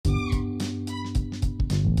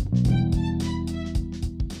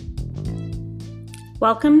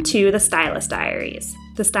Welcome to the Stylist Diaries.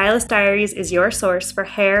 The Stylist Diaries is your source for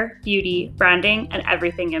hair, beauty, branding, and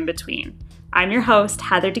everything in between. I'm your host,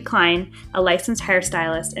 Heather Decline, a licensed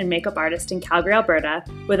hairstylist and makeup artist in Calgary, Alberta,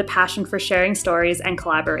 with a passion for sharing stories and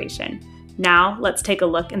collaboration. Now, let's take a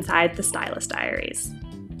look inside the Stylist Diaries.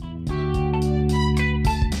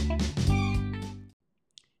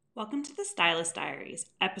 Welcome to the Stylist Diaries,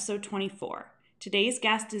 episode 24. Today's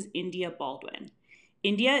guest is India Baldwin.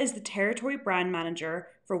 India is the territory brand manager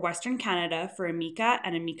for Western Canada for Amika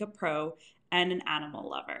and Amika Pro and an animal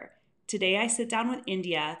lover. Today I sit down with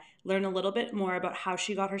India, learn a little bit more about how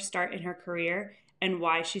she got her start in her career and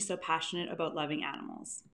why she's so passionate about loving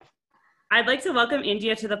animals. I'd like to welcome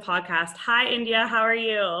India to the podcast. Hi, India. How are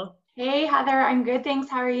you? Hey, Heather. I'm good. Thanks.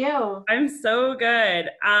 How are you? I'm so good.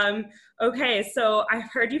 Okay, so I've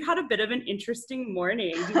heard you've had a bit of an interesting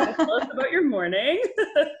morning. Do you want to tell us about your morning?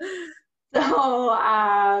 So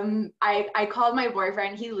I called my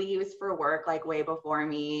boyfriend. He leaves for work like way before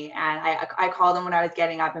me, and I called him when I was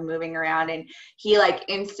getting up and moving around, and he like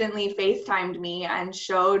instantly FaceTimed me and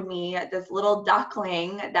showed me this little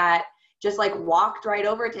duckling that just like walked right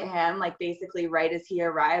over to him, like basically right as he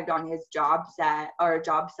arrived on his job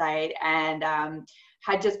site, and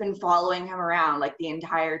had just been following him around like the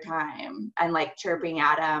entire time and like chirping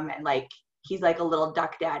at him, and like he's like a little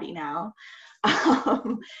duck daddy now.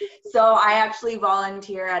 So I actually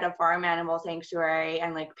volunteer at a farm animal sanctuary,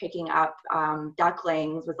 and like picking up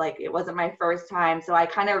ducklings was like, it wasn't my first time. So I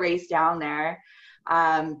kind of raced down there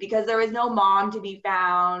because there was no mom to be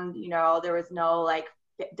found, you know, there was no like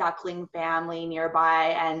duckling family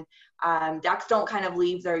nearby, and ducks don't kind of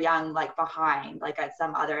leave their young like behind like as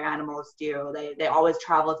some other animals do. They always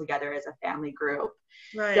travel together as a family group.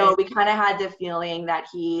 Right. So we kind of had the feeling that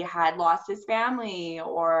he had lost his family,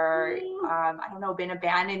 or I don't know, been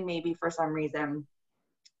abandoned maybe for some reason.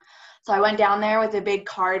 So I went down there with a big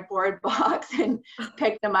cardboard box and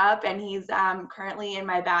picked him up, and he's currently in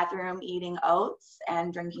my bathroom eating oats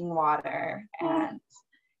and drinking water. And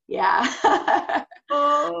yeah.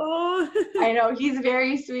 Oh. I know, he's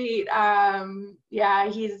very sweet. Yeah,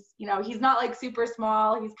 he's not like super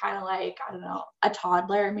small. He's kind of like, I don't know, a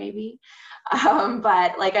toddler maybe.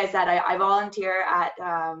 But like I said, I volunteer at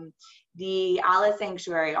the Alice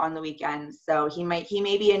Sanctuary on the weekends. So he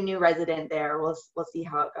may be a new resident there. We'll see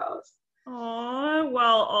how it goes. Oh,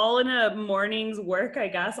 well, all in a morning's work, I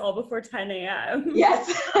guess, all before 10 a.m.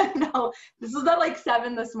 Yes. No, this was at like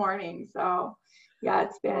 7 this morning. So yeah,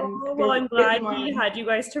 it's been. Oh, well, I'm glad he had you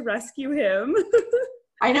guys to rescue him.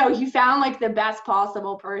 I know, he found like the best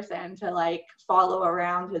possible person to like follow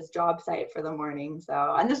around his job site for the morning.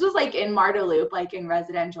 So, and this was like in Marda Loop, like in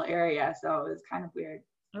residential area. So it was kind of weird.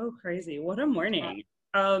 Oh, crazy. What a morning.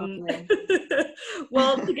 Yeah.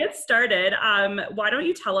 Well, to get started, why don't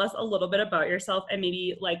you tell us a little bit about yourself and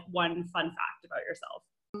maybe like one fun fact about yourself?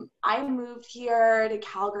 I moved here to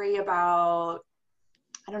Calgary about,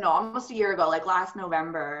 I don't know, almost a year ago, like last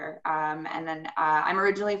November. And then I'm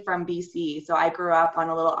originally from BC. So I grew up on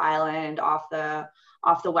a little island off the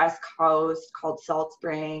West Coast called Salt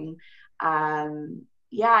Spring.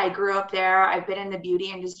 Yeah, I grew up there. I've been in the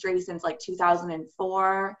beauty industry since like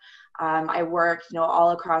 2004. I worked,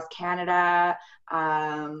 all across Canada.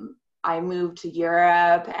 I moved to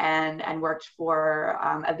Europe and worked for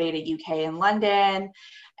Aveda UK in London.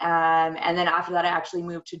 And then after that, I actually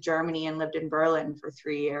moved to Germany and lived in Berlin for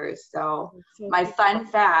 3 years. So my fun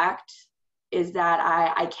fact is that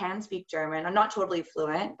I can speak German. I'm not totally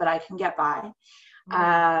fluent, but I can get by.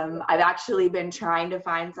 I've actually been trying to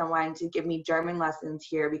find someone to give me German lessons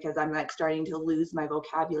here because I'm like starting to lose my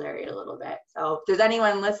vocabulary a little bit. So if there's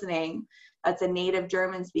anyone listening that's a native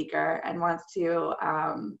German speaker and wants to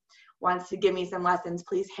give me some lessons,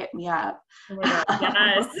 please hit me up. Oh my God,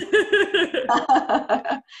 yes.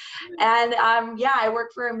 And yeah, I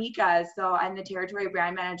work for Amika. So I'm the territory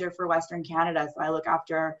brand manager for Western Canada. So I look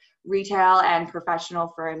after retail and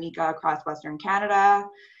professional for Amika across Western Canada.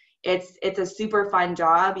 It's a super fun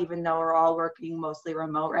job, even though we're all working mostly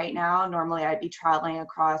remote right now. Normally I'd be traveling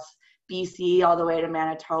across BC all the way to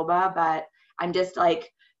Manitoba, but I'm just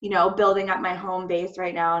like, building up my home base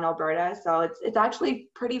right now in Alberta. So it's actually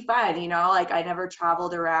pretty fun, like I never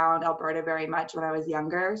traveled around Alberta very much when I was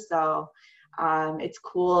younger. So it's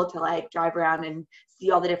cool to like drive around and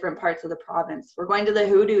see all the different parts of the province. We're going to the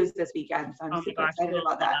Hoodoos this weekend, so I'm super excited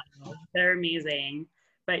about that. They're amazing.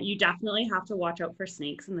 But you definitely have to watch out for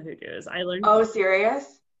snakes in the Hoodoos. I learned. Oh,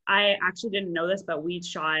 serious? I actually didn't know this, but we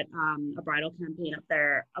shot a bridal campaign up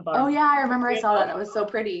there about. Oh yeah, I remember I saw that. It was so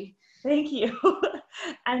pretty. Thank you.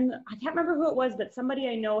 And I can't remember who it was, but somebody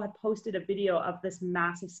I know had posted a video of this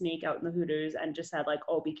massive snake out in the Hooters and just said like,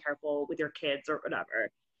 oh, be careful with your kids or whatever.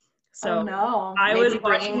 Oh So no, I was maybe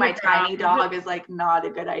bringing watching the my tiny ground. dog is like not a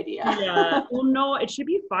good idea. Yeah. Well, no, it should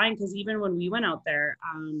be fine because even when we went out there,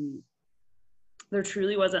 there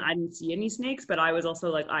truly wasn't, I didn't see any snakes, but I was also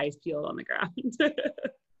like eyes peeled on the ground.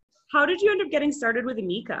 How did you end up getting started with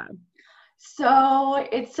Amika? So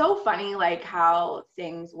it's so funny, like how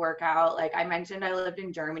things work out. Like I mentioned, I lived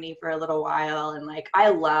in Germany for a little while, and like I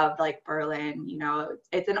loved like Berlin. You know,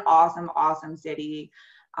 it's an awesome, awesome city.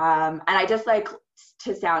 And I just like,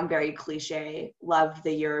 to sound very cliche, loved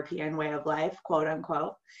the European way of life, quote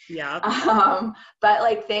unquote. Yeah. But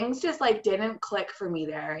like things just like didn't click for me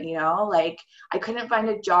there, you know, like I couldn't find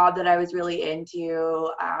a job that I was really into.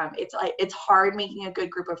 It's like, it's hard making a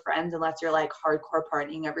good group of friends unless you're like hardcore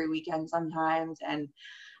partying every weekend sometimes. And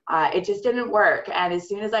it just didn't work. And as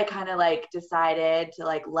soon as I kind of like decided to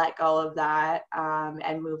like let go of that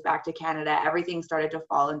and move back to Canada, everything started to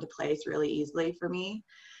fall into place really easily for me.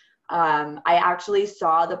 I actually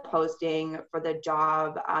saw the posting for the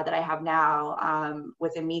job that I have now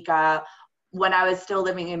with Amika when I was still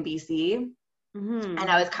living in BC. Mm-hmm. And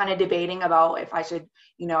I was kind of debating about if I should,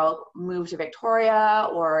 you know, move to Victoria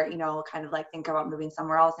or, you know, kind of like think about moving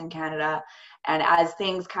somewhere else in Canada. And as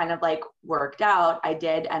things kind of like worked out, I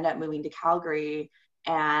did end up moving to Calgary,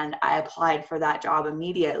 and I applied for that job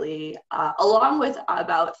immediately, along with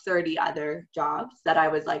about 30 other jobs that I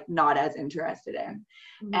was like not as interested in.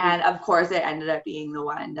 Mm-hmm. And of course it ended up being the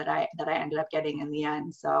one that I ended up getting in the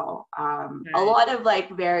end. So Okay. a lot of like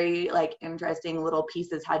very like interesting little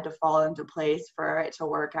pieces had to fall into place for it to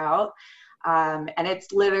work out. And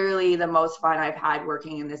it's literally the most fun I've had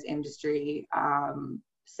working in this industry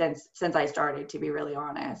since I started, to be really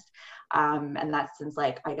honest. And that's since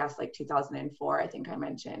like, I guess like 2004, I think I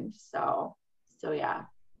mentioned. So yeah,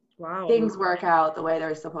 Wow. things work out the way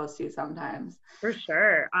they're supposed to sometimes. For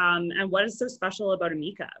sure. And what is so special about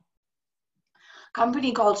Amika?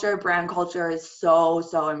 Company culture, brand culture is so,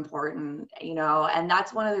 so important, you know, and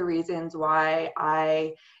that's one of the reasons why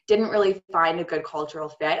I didn't really find a good cultural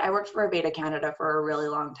fit. I worked for Aveda Canada for a really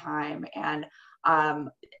long time, and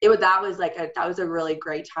that was a really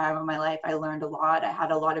great time of my life. I learned a lot. I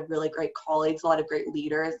had a lot of really great colleagues, a lot of great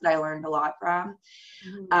leaders that I learned a lot from.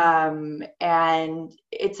 And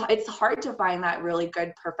it's hard to find that really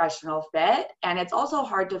good professional fit, and it's also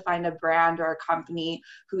hard to find a brand or a company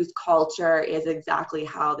whose culture is exactly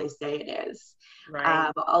how they say it is.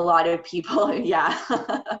 Right. A lot of people, yeah,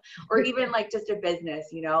 or even like just a business,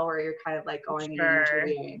 you know, where you're kind of like going and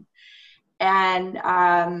interviewing. And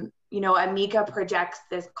you know, Amika projects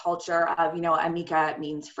this culture of, you know, Amika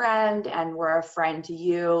means friend, and we're a friend to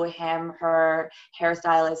you, him, her,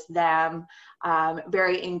 hairstylist, them.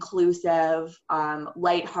 Very inclusive,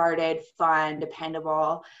 lighthearted, fun,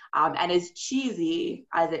 dependable, and as cheesy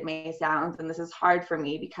as it may sound, and this is hard for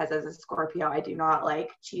me because as a Scorpio, I do not like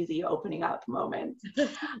cheesy opening up moments.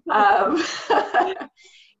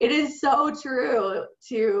 It is so true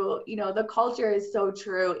to, you know, the culture is so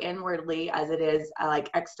true inwardly as it is like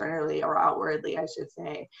externally, or outwardly, I should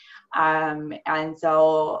say. And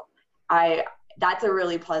so that's a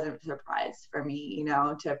really pleasant surprise for me, you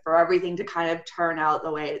know, for everything to kind of turn out the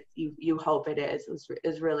way you hope it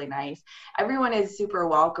is really nice. Everyone is super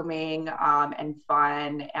welcoming and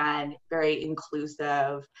fun and very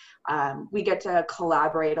inclusive. We get to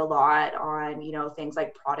collaborate a lot on, you know, things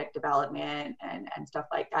like product development and stuff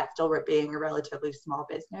like that, still being a relatively small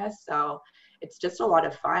business. So it's just a lot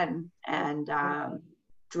of fun and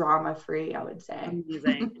drama free, I would say.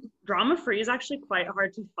 Amazing. Drama free is actually quite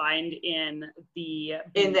hard to find in the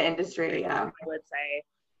industry, yeah, I would say.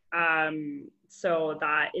 So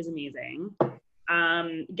that is amazing.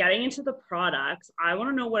 Getting into the products, I want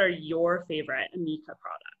to know, what are your favorite Amika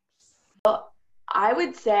products? I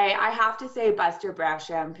would say, I have to say Buster Breath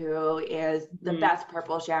shampoo is the best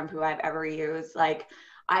purple shampoo I've ever used. Like,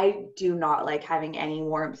 I do not like having any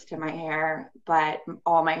warmth to my hair, but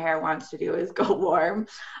all my hair wants to do is go warm.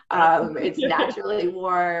 It's naturally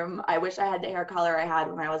warm. I wish I had the hair color I had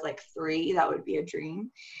when I was like 3. That would be a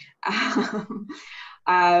dream. And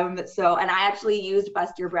I actually used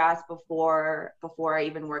Bust Your Brass before I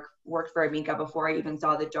even worked for Amika, before I even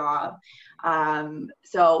saw the job.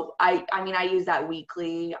 So I mean, I use that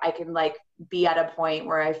weekly. I can like be at a point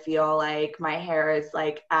where I feel like my hair is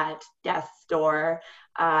like at death's door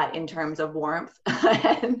in terms of warmth.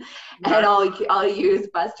 and I'll use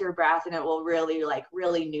Bust Your Brass, and it will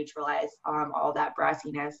really neutralize all that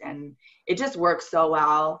brassiness, and it just works so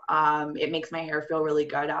well. It makes my hair feel really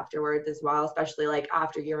good afterwards as well, especially like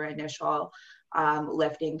after your initial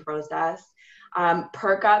lifting process.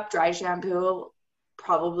 Perk Up dry shampoo,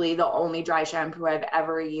 probably the only dry shampoo I've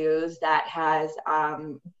ever used that has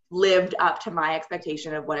lived up to my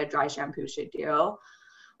expectation of what a dry shampoo should do.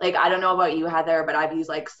 Like, I don't know about you, Heather, but I've used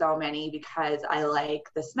like so many because I like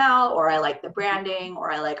the smell, or I like the branding,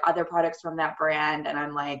 or I like other products from that brand. And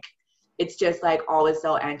I'm like, it's just like always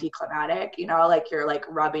so anticlimactic, you know, like you're like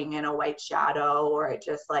rubbing in a white shadow, or it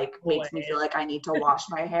just like makes me feel like I need to wash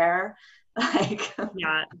my hair. Like,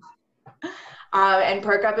 Yeah. and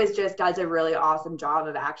Perk Up does a really awesome job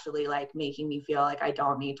of actually like making me feel like I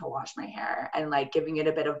don't need to wash my hair, and like giving it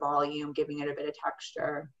a bit of volume, giving it a bit of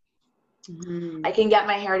texture. Mm-hmm. I can get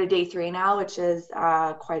my hair to day 3 now, which is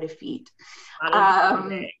quite a feat. We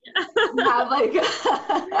have like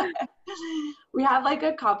we have like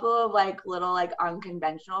a couple of like little like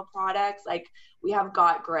unconventional products. Like we have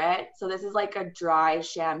Got Grit. So this is like a dry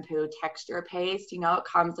shampoo texture paste. You know, it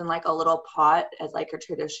comes in like a little pot as like a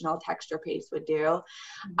traditional texture paste would do.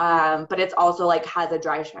 But it's also like has a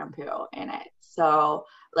dry shampoo in it. So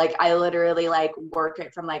like I literally like work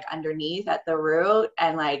it from like underneath at the root,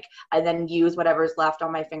 and like I then use whatever's left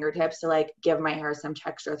on my fingertips to like give my hair some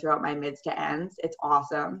texture throughout my mids to ends. It's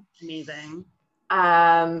awesome. Amazing.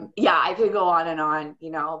 Yeah, I could go on and on, you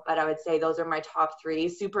know, but I would say those are my top 3.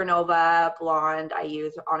 Supernova Blonde I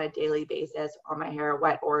use on a daily basis on my hair,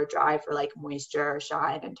 wet or dry, for like moisture,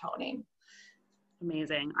 shine, and toning.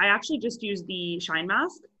 Amazing. I actually just used the Shine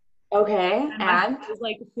Mask. Okay, And my hair was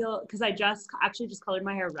like because I just colored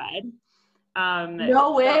my hair red.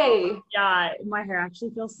 No way. Yeah, my hair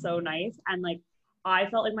actually feels so nice, and like I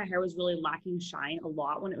felt like my hair was really lacking shine a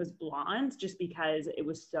lot when it was blonde, just because it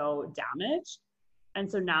was so damaged. And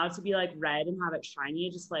so now to be like red and have it shiny,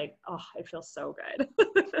 just like, oh, it feels so good.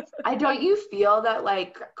 Don't you feel that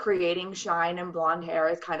like creating shine and blonde hair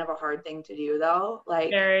is kind of a hard thing to do though?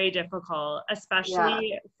 Like very difficult,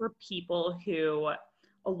 especially for people who,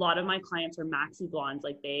 a lot of my clients are maxi blondes.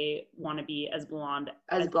 Like they want to be as blonde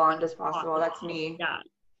as possible. That's me. Yeah.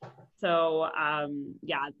 So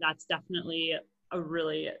yeah, that's definitely a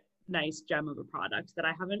really nice gem of a product that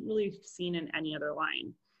I haven't really seen in any other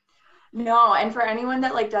line. No, and for anyone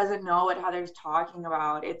that like doesn't know what Heather's talking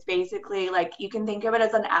about, it's basically like you can think of it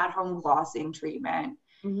as an at-home glossing treatment.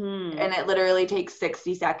 Mm-hmm. And it literally takes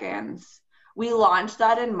 60 seconds. We launched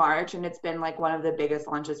that in March, and it's been like one of the biggest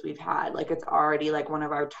launches we've had. Like it's already like one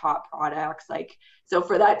of our top products. Like, so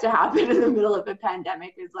for that to happen in the middle of a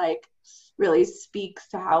pandemic is like really speaks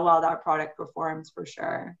to how well that product performs, for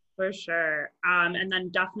sure. For sure. And then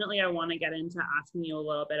definitely I want to get into asking you a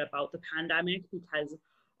little bit about the pandemic, because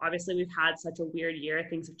obviously we've had such a weird year.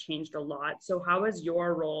 Things have changed a lot. So how has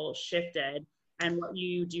your role shifted, and what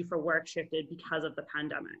you do for work shifted because of the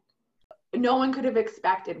pandemic? No one could have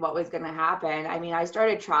expected what was going to happen. I mean, I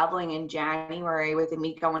started traveling in January with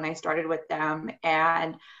Amika when I started with them.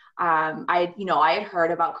 And I had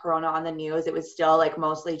heard about Corona on the news. It was still like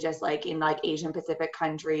mostly just like in like Asian Pacific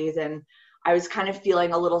countries. And I was kind of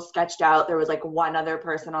feeling a little sketched out. There was like one other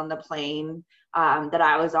person on the plane that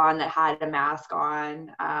I was on that had a mask on.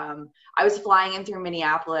 I was flying in through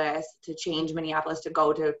Minneapolis to change Minneapolis to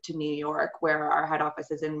go to New York, where our head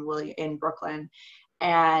office is in Brooklyn.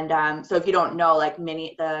 And so if you don't know, like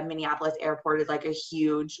the Minneapolis airport is like a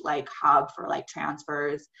huge like hub for like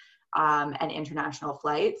transfers and international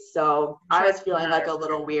flights. So I was feeling like a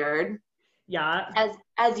little weird. Yeah.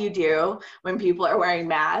 As you do when people are wearing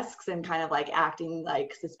masks and kind of like acting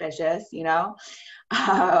like suspicious, you know?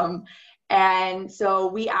 And so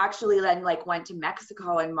we actually then like went to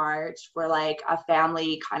Mexico in March for like a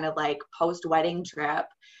family kind of like post-wedding trip.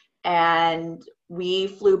 And we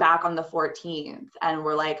flew back on the 14th, and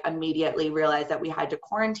we're like immediately realized that we had to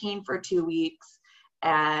quarantine for 2 weeks.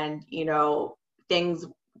 And, you know, things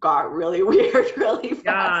got really weird really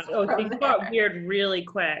fast. Yeah. Oh, things got weird really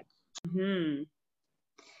quick. Mm-hmm.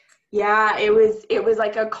 Yeah, it was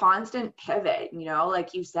like a constant pivot, you know,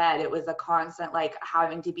 like you said, it was a constant like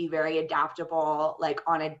having to be very adaptable, like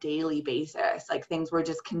on a daily basis. Like things were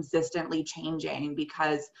just consistently changing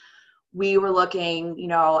because we were looking, you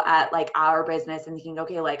know, at like our business and thinking,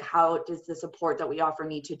 okay, like how does the support that we offer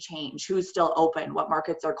need to change? Who's still open? What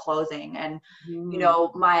markets are closing? And, you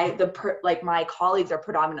know, my colleagues are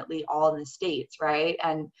predominantly all in the States, right?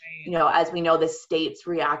 And, you know, as we know, the States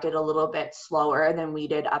reacted a little bit slower than we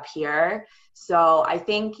did up here. So I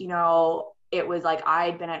think, you know, it was like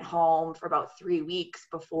I'd been at home for about 3 weeks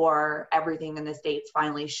before everything in the States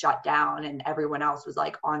finally shut down and everyone else was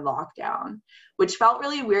like on lockdown, which felt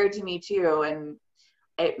really weird to me too. And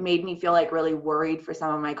it made me feel like really worried for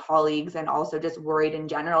some of my colleagues, and also just worried in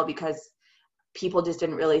general because people just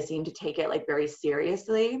didn't really seem to take it like very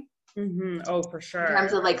seriously. Oh, for in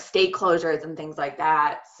terms sure. of like state closures and things like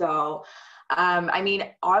that. So, I mean,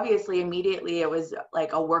 obviously, immediately it was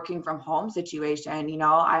like a working from home situation. You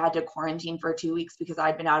know, I had to quarantine for 2 weeks because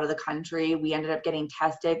I'd been out of the country. We ended up getting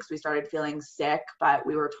tested because we started feeling sick, but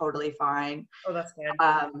we were totally fine. Oh, that's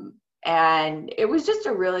good. And it was just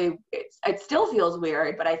a really, it still feels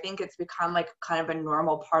weird, but I think it's become like kind of a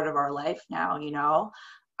normal part of our life now, you know?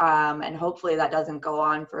 And hopefully that doesn't go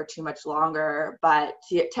on for too much longer. But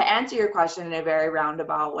to answer your question in a very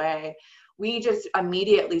roundabout way, we just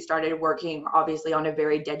immediately started working obviously on a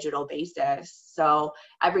very digital basis. So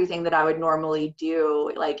everything that I would normally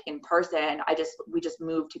do like in person, we just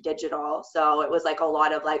moved to digital. So it was like a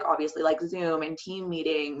lot of like obviously like Zoom and team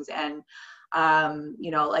meetings and you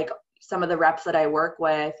know, like some of the reps that I work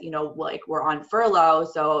with, you know, like we're on furlough.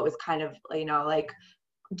 So it was kind of, you know, like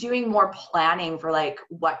doing more planning for like,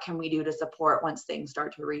 what can we do to support once things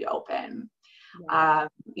start to reopen? Yeah.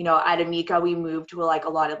 You know, at Amica, we moved to like a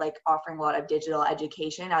lot of like offering a lot of digital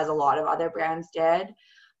education as a lot of other brands did.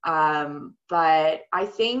 But I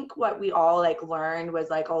think what we all like learned was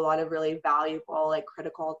like a lot of really valuable, like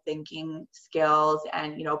critical thinking skills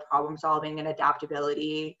and, you know, problem solving and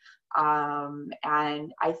adaptability.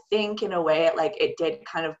 And I think in a way, like it did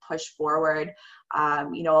kind of push forward,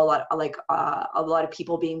 you know, a lot of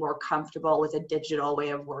people being more comfortable with a digital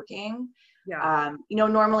way of working. Yeah. You know,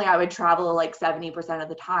 normally I would travel like 70% of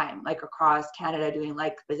the time, like across Canada doing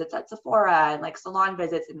like visits at Sephora and like salon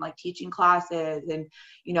visits and like teaching classes and,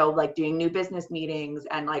 you know, like doing new business meetings,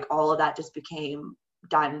 and like all of that just became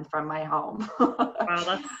done from my home. Wow,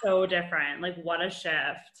 that's so different. Like, what a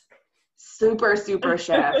shift. Super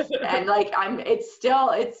shift. And like it's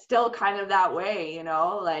still kind of that way, you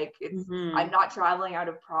know, like I'm hmm not traveling out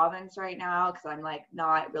of province right now because I'm like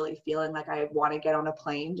not really feeling like I want to get on a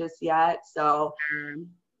plane just yet. So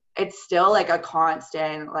it's still like a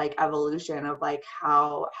constant like evolution of like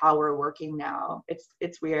how we're working now.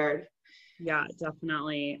 It's weird. Yeah,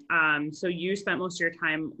 definitely. So you spent most of your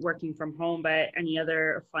time working from home, but any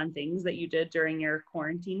other fun things that you did during your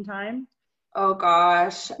quarantine time? Oh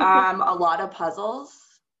gosh, a lot of puzzles.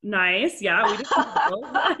 Nice. Yeah, we did some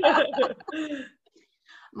puzzles.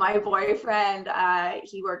 My boyfriend,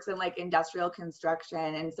 he works in like industrial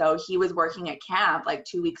construction, and so he was working at camp like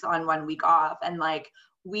 2 weeks on, 1 week off, and like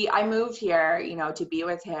I moved here, you know, to be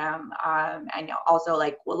with him, and also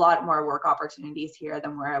like a lot more work opportunities here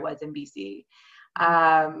than where I was in BC.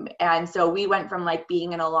 And so we went from like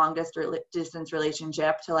being in a long distance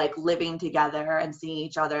relationship to like living together and seeing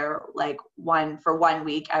each other like 1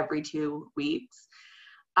 week every 2 weeks,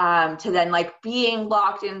 to then like being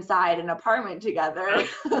locked inside an apartment together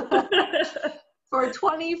for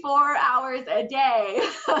 24 hours a day.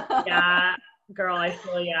 Yeah, girl, I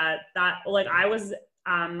feel yeah. That like I was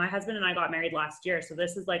my husband and I got married last year, so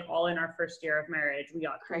this is like all in our first year of marriage. We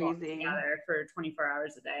got locked Crazy. together for 24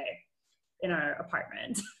 hours a day in our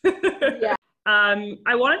apartment. Yeah.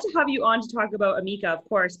 I wanted to have you on to talk about Amika, of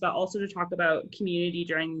course, but also to talk about community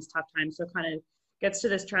during these tough times. So kind of gets to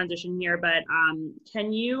this transition here, but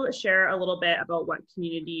can you share a little bit about what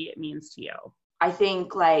community means to you? I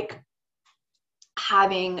think like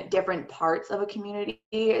having different parts of a community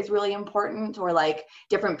is really important, or like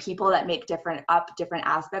different people that make different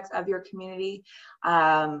aspects of your community.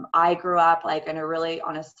 I grew up like in a really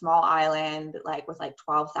on a small island, like with like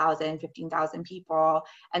 12,000, 15,000 people,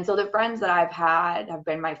 and so the friends that I've had have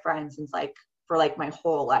been my friends since like for like my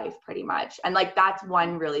whole life pretty much, and like that's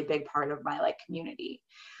one really big part of my like community.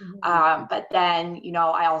 Mm-hmm. But then, you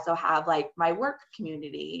know, I also have like my work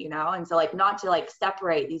community, you know, and so like not to like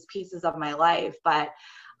separate these pieces of my life, but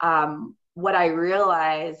what I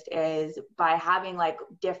realized is by having like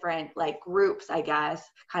different like groups, I guess,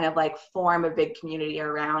 kind of like form a big community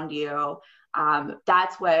around you.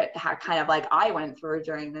 That's what kind of like I went through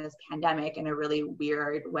during this pandemic in a really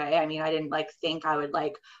weird way. I mean, I didn't like think I would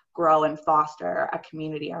like grow and foster a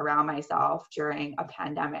community around myself during a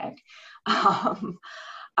pandemic.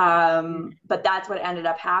 Um, but that's what ended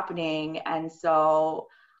up happening. And so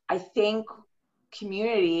I think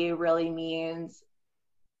community really means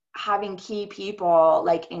having key people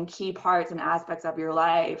like in key parts and aspects of your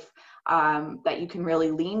life, that you can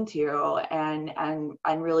really lean to and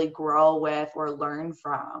really grow with or learn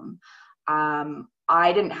from.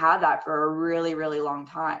 I didn't have that for a really long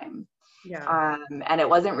time. Yeah. And it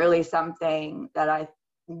wasn't really something that I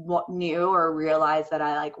knew or realized that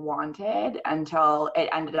I like wanted until it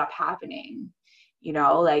ended up happening. You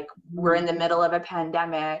know, like we're in the middle of a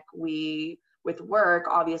pandemic. We with work,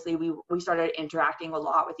 obviously we started interacting a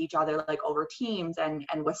lot with each other, like over Teams and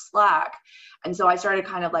with Slack. And so I started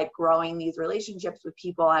kind of like growing these relationships with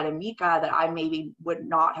people at Amica that I maybe would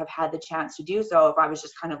not have had the chance to do so if I was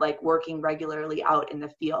just kind of like working regularly out in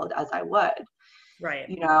the field as I would. Right.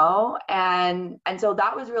 You know, and so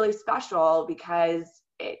that was really special because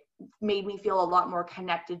it made me feel a lot more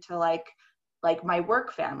connected to like my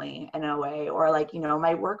work family in a way, or like, you know,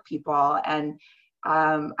 my work people. And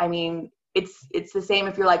I mean, it's the same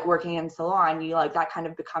if you're like working in salon, you like that kind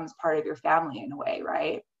of becomes part of your family in a way,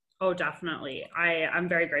 right? Oh, definitely. I'm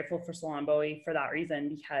very grateful for Salon Bowie for that reason,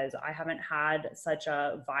 because I haven't had such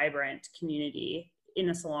a vibrant community in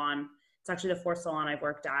a salon. It's actually the fourth salon I've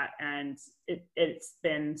worked at, and it's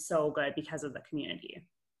been so good because of the community.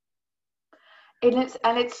 And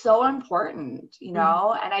it's so important, you Mhm.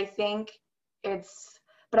 know. And I think it's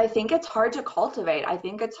hard to cultivate. I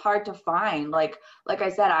think it's hard to find, like I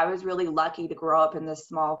said, I was really lucky to grow up in this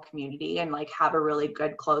small community and like have a really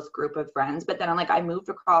good close group of friends. But then I'm like, I moved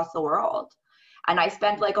across the world and I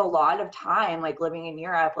spent like a lot of time like living in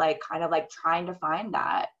Europe, like kind of like trying to find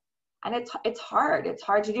that. And it's hard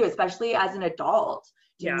to do, especially as an adult,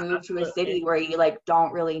 to Yeah, move to a absolutely. city where you like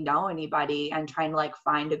don't really know anybody and trying to like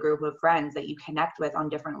find a group of friends that you connect with on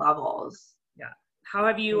different levels, Yeah. How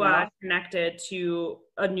have you you know. connected to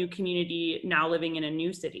a new community now living in a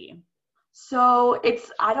new city? So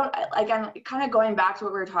it's, I don't, again, kind of going back to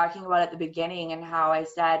what we were talking about at the beginning and how I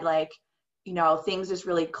said, like, you know, things just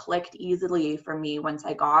really clicked easily for me once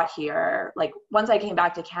I got here, like once I came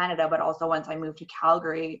back to Canada, but also once I moved to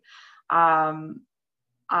Calgary. Um,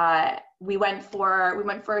 we went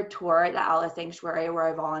for a tour at the Alice Sanctuary where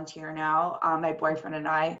I volunteer now. My boyfriend and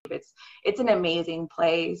I. It's an amazing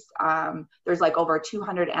place. There's like over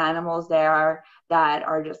 200 animals there that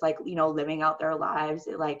are just like, you know, living out their lives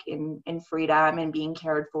like in freedom and being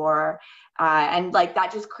cared for, and like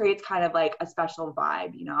that just creates kind of like a special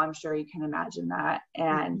vibe. You know, I'm sure you can imagine that.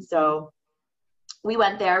 And Mhm. so we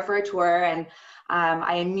went there for a tour, and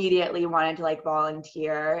I immediately wanted to like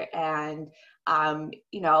volunteer. And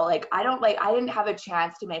you know, like I didn't have a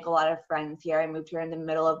chance to make a lot of friends here. I moved here in the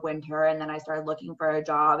middle of winter, and then I started looking for a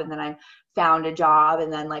job, and then I found a job,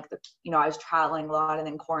 and then like you know, I was traveling a lot, and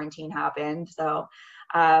then quarantine happened. So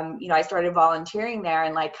you know, I started volunteering there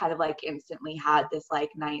and like kind of like instantly had this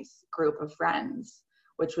like nice group of friends,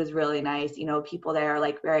 which was really nice. You know, people there are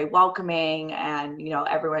like very welcoming, and you know,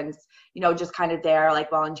 everyone's, you know, just kind of there like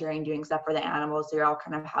volunteering, doing stuff for the animals. So you all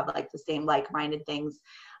kind of have like the same like-minded things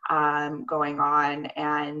going on.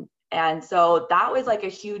 And so that was like a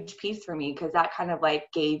huge piece for me, because that kind of like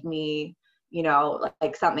gave me, you know,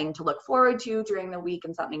 like something to look forward to during the week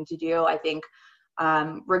and something to do. I think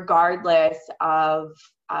regardless of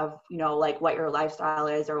you know, like what your lifestyle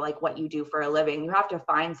is or like what you do for a living, you have to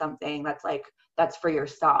find something that's like that's for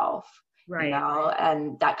yourself, you Right. know,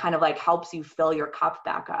 and that kind of like helps you fill your cup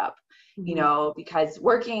back up, you Mhm. know, because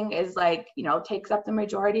working is like, you know, takes up the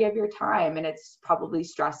majority of your time, and it's probably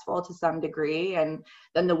stressful to some degree. And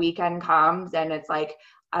then the weekend comes and it's like,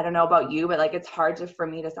 I don't know about you, but like it's hard for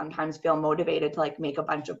me to sometimes feel motivated to like make a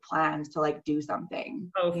bunch of plans to like do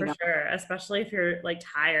something, Oh, you for know. sure. Especially if you're like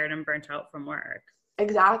tired and burnt out from work.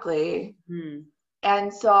 Exactly. Hmm.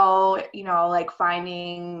 And so, you know, like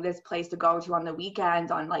finding this place to go to on the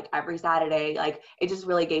weekends, on like every Saturday, like it just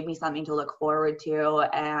really gave me something to look forward to.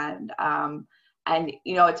 And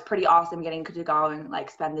you know, it's pretty awesome getting to go and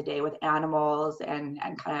like spend the day with animals and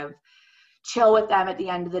kind of chill with them at the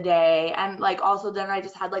end of the day. And like also then I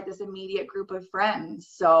just had like this immediate group of friends.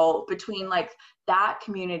 So between like that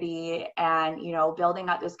community and, you know, building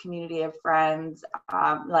up this community of friends,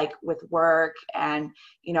 like with work, and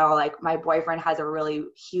you know, like my boyfriend has a really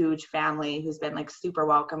huge family who's been like super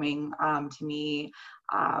welcoming to me.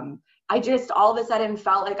 I just all of a sudden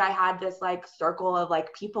felt like I had this like circle of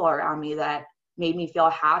like people around me that made me feel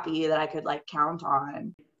happy that I could like count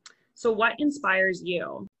on. So, what inspires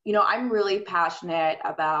you? You know, I'm really passionate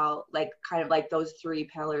about like kind of like those three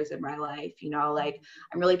pillars in my life. You know, like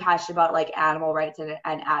I'm really passionate about like animal rights and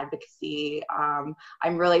advocacy.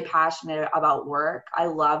 I'm really passionate about work. I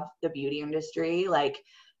love the beauty industry. Like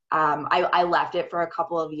I left it for a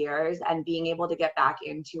couple of years, and being able to get back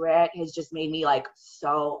into it has just made me like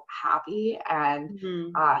so happy and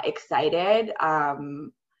Mhm. excited.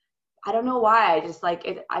 I don't know why. I just like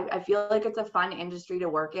it. I feel like it's a fun industry to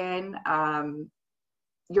work in.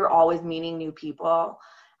 You're always meeting new people.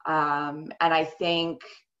 And I think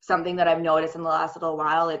something that I've noticed in the last little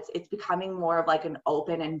while. It's becoming more of like an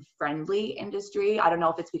open and friendly industry. I don't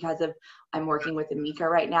know if it's because of I'm working with Amika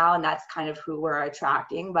right now, and that's kind of who we're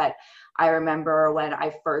attracting. But I remember when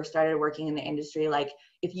I first started working in the industry, like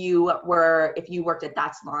if you worked at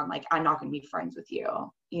that salon, like I'm not going to be friends with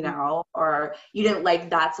you, you know, or you didn't like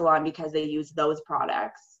that salon because they use those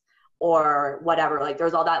products or whatever. Like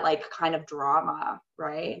there's all that like kind of drama,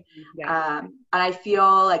 right? Yeah. And I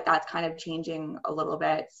feel like that's kind of changing a little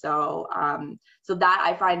bit. So so that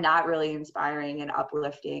I find that really inspiring and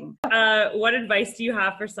uplifting. What advice do you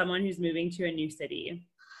have for someone who's moving to a new city?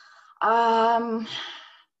 um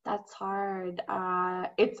that's hard.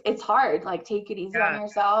 It's hard. Like take it easy on Yeah.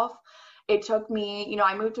 yourself. It took me, you know,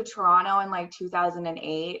 I moved to Toronto in like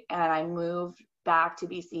 2008, and I moved back to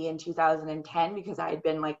BC in 2010 because I had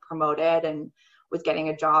been like promoted and was getting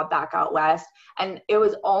a job back out west. And it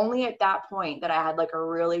was only at that point that I had like a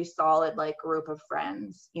really solid like group of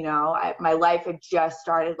friends. You know, my life had just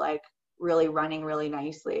started like really running really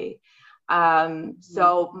nicely.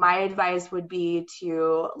 So my advice would be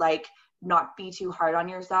to like not be too hard on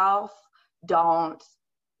yourself. Don't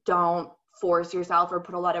force yourself or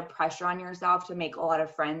put a lot of pressure on yourself to make a lot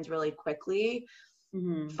of friends really quickly.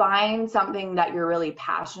 Find something that you're really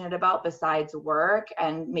passionate about besides work,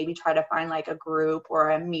 and maybe try to find like a group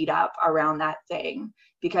or a meetup around that thing.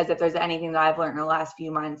 Because if there's anything that I've learned in the last few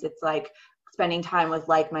months, it's like spending time with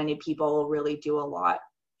like-minded people will really do a lot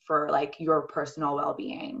for like your personal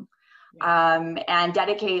well-being. And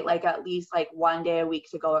dedicate like at least like one day a week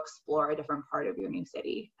to go explore a different part of your new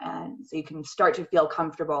city, and so you can start to feel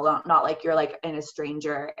comfortable, not like you're like in a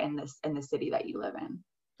stranger in the city that you live in.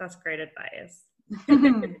 That's great advice.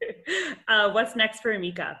 What's next for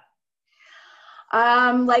Amika?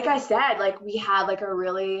 Like I said, like we have like a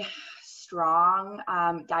really strong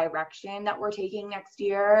direction that we're taking next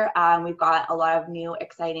year. We've got a lot of new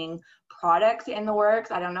exciting products in the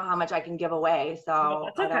works. I don't know how much I can give away, so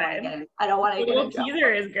That's okay. I don't want to A get little in trouble.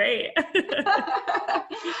 teaser is great.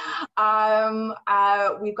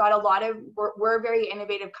 We've got a lot of, we're a very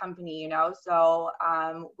innovative company, you know, so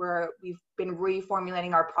we've been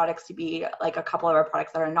reformulating our products to be like a couple of our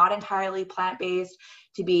products that are not entirely plant-based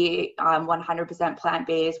to be 100%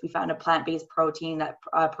 plant-based. We found a plant-based protein that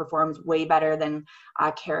performs way better than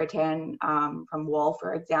keratin from wool,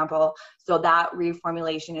 for example. So that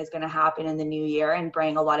reformulation is going to happen in the new year and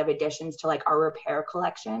bring a lot of additions to like our repair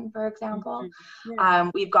collection, for example.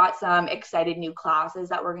 We've got some excited new classes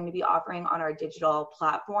that we're going to be offering on our digital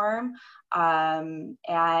platform. And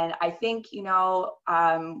I think, you know,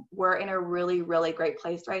 we're in a really, really great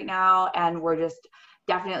place right now. And we're just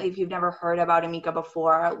definitely, if you've never heard about Amika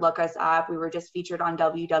before, look us up. We were just featured on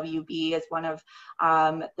WWB as one of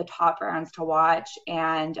the top brands to watch.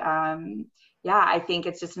 And yeah, I think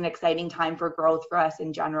it's just an exciting time for growth for us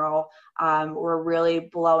in general. We're really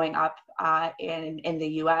blowing up in the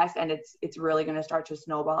US, and it's really going to start to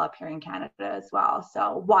snowball up here in Canada as well.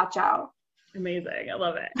 So watch out. Amazing. I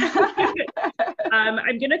love it. I'm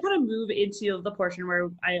going to kind of move into the portion where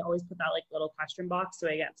I always put that like little question box so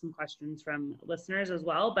I get some questions from listeners as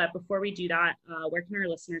well. But before we do that, where can our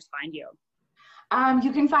listeners find you?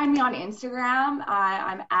 You can find me on Instagram.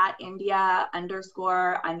 I'm at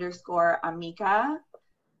India__Amika.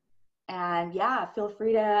 And yeah, feel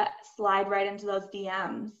free to slide right into those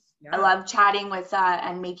DMs. Yeah. I love chatting with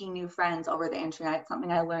and making new friends over the internet. It's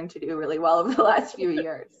something I learned to do really well over the last few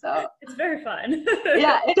years. So it's very fun.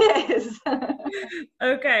 Yeah, it is.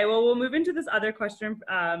 Okay, well, we'll move into this other question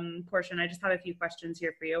portion. I just have a few questions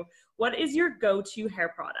here for you. What is your go-to hair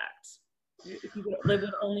product? If you could live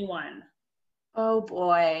with only one. Oh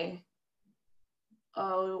boy.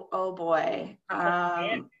 Oh boy.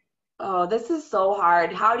 Oh, this is so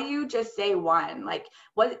hard. How do you just say one? Like,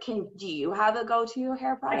 do you have a go-to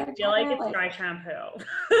hair product? I feel like it's dry shampoo.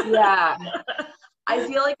 Yeah. I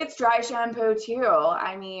feel like it's dry shampoo too.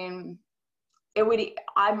 I mean,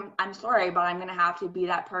 I'm sorry, but I'm going to have to be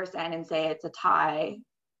that person and say it's a tie.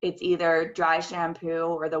 It's either dry shampoo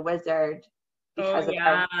or the Wizard because of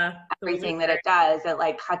everything that it does. It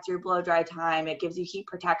like cuts your blow dry time. It gives you heat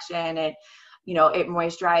protection. It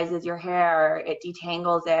moisturizes your hair, it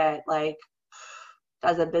detangles it, like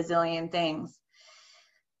does a bazillion things.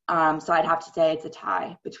 So I'd have to say it's a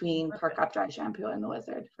tie between Perk Up Dry Shampoo and the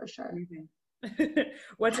Wizard for sure.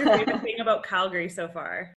 What's your favorite thing about Calgary so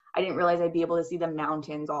far? I didn't realize I'd be able to see the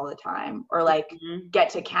mountains all the time, or like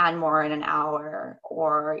get to Canmore in an hour,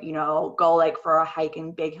 or, go like for a hike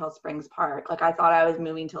in Big Hill Springs Park. Like I thought I was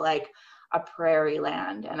moving to like a prairie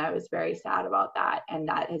land, and I was very sad about that. And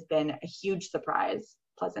that has been a huge surprise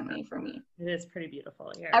pleasantly for me. It is pretty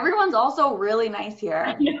beautiful here. Everyone's also really nice here.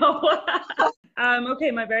 I know.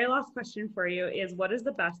 Okay, my very last question for you is, what is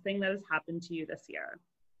the best thing that has happened to you this year?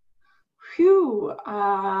 Phew.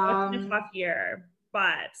 It's been a tough year,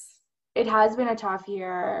 but it has been a tough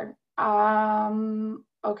year.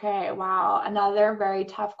 Okay, wow. Another very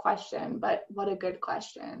tough question, but what a good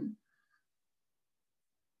question.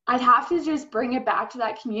 I'd have to just bring it back to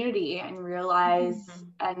that community and realize,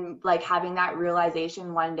 and like having that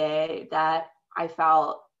realization one day that I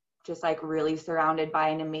felt just like really surrounded by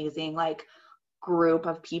an amazing like group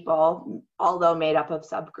of people, although made up of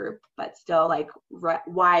subgroup, but still like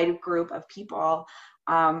wide group of people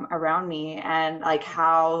around me, and like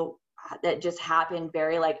how that just happened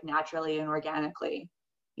very like naturally and organically.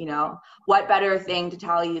 You know, what better thing to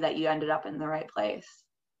tell you that you ended up in the right place?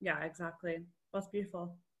 Yeah, exactly. That's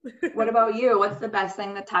beautiful. What about you? What's the best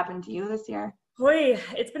thing that's happened to you this year? Boy,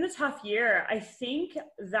 it's been a tough year. I think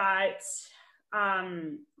that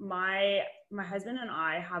my husband and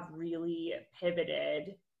I have really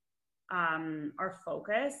pivoted our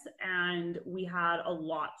focus, and we had a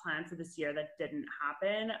lot planned for this year that didn't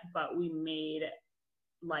happen, but we made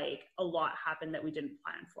like a lot happen that we didn't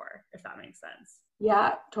plan for, if that makes sense.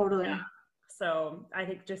 Yeah, totally. Yeah. So I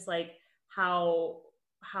think just like how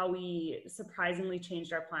we surprisingly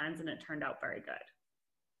changed our plans and it turned out very good.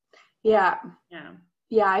 Yeah. Yeah.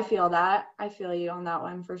 Yeah, I feel that. I feel you on that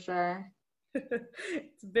one for sure.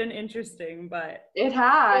 It's been interesting, but it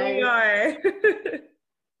has. Here we are.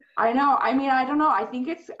 I know. I mean, I don't know. I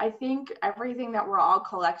think everything that we're all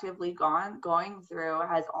collectively going through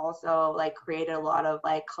has also like created a lot of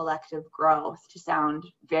like collective growth, to sound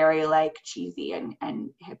very like cheesy and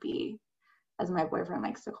hippie, as my boyfriend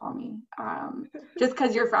likes to call me. Just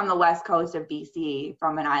because you're from the west coast of BC,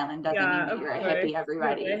 from an island, doesn't mean that you're a hippie,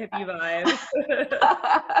 everybody. A hippie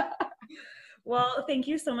vibe. Well, thank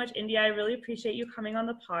you so much, India. I really appreciate you coming on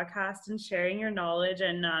the podcast and sharing your knowledge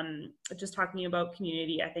and just talking about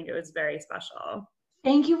community. I think it was very special.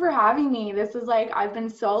 Thank you for having me. This is like, I've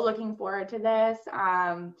been so looking forward to this.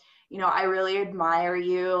 You know, I really admire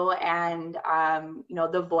you and, you know,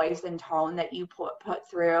 the voice and tone that you put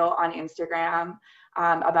through on Instagram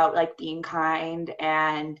about like being kind.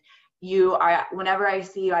 And whenever I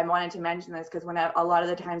see you, I wanted to mention this because a lot of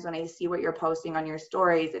the times when I see what you're posting on your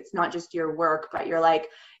stories, it's not just your work, but you're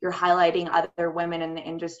highlighting other women in the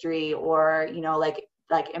industry, or, you know, like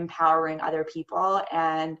empowering other people.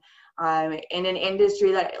 And in an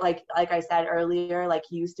industry that like I said earlier, like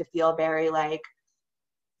used to feel very like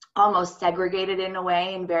almost segregated in a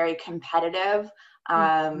way and very competitive.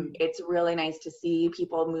 It's really nice to see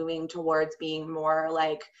people moving towards being more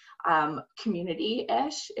like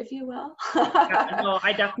community-ish, if you will. Yeah, no,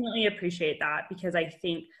 I definitely appreciate that, because I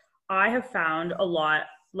think I have found a lot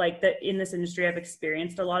like that in this industry. I've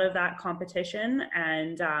experienced a lot of that competition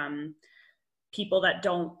and people that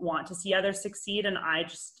don't want to see others succeed, and I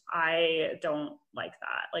don't like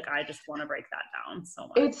that. Like, I just want to break that down so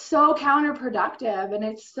much. It's so counterproductive and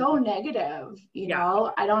it's so negative, you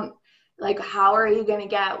know. I don't like, how are you going to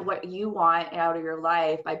get what you want out of your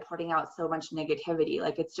life by putting out so much negativity?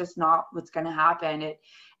 Like, it's just not what's going to happen.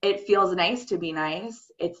 It feels nice to be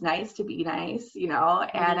nice. It's nice to be nice, you know.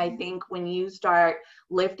 And I think when you start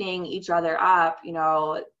lifting each other up, you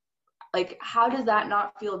know, like, how does that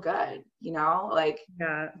not feel good, you know? Like,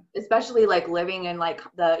 especially like living in like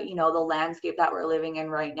the, you know, the landscape that we're living in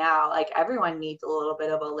right now, like everyone needs a little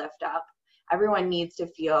bit of a lift up. Everyone needs to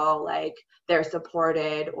feel like they're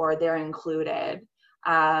supported or they're included.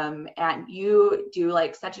 And you do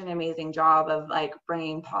like such an amazing job of like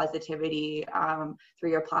bringing positivity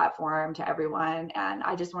through your platform to everyone. And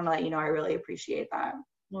I just want to let you know, I really appreciate that.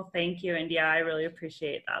 Well, thank you, India. I really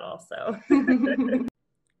appreciate that also.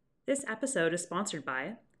 This episode is sponsored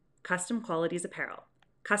by Custom Qualities Apparel.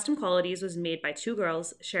 Custom Qualities was made by two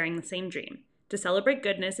girls sharing the same dream, to celebrate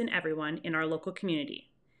goodness in everyone in our local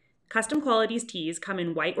community. Custom Qualities tees come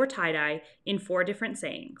in white or tie-dye in 4 different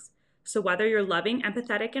sayings. So whether you're loving,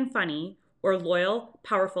 empathetic, and funny, or loyal,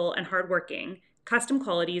 powerful, and hardworking, Custom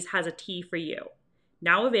Qualities has a tee for you.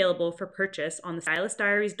 Now available for purchase on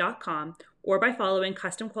thestylistdiaries.com or by following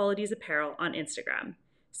Custom Qualities Apparel on Instagram.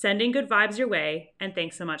 Sending good vibes your way, and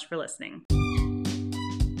thanks so much for listening.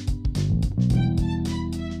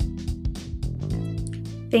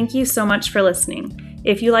 Thank you so much for listening.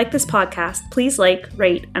 If you like this podcast, please like,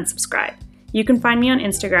 rate, and subscribe. You can find me on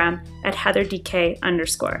Instagram at heatherdk_.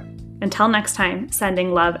 Until next time,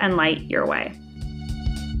 sending love and light your way.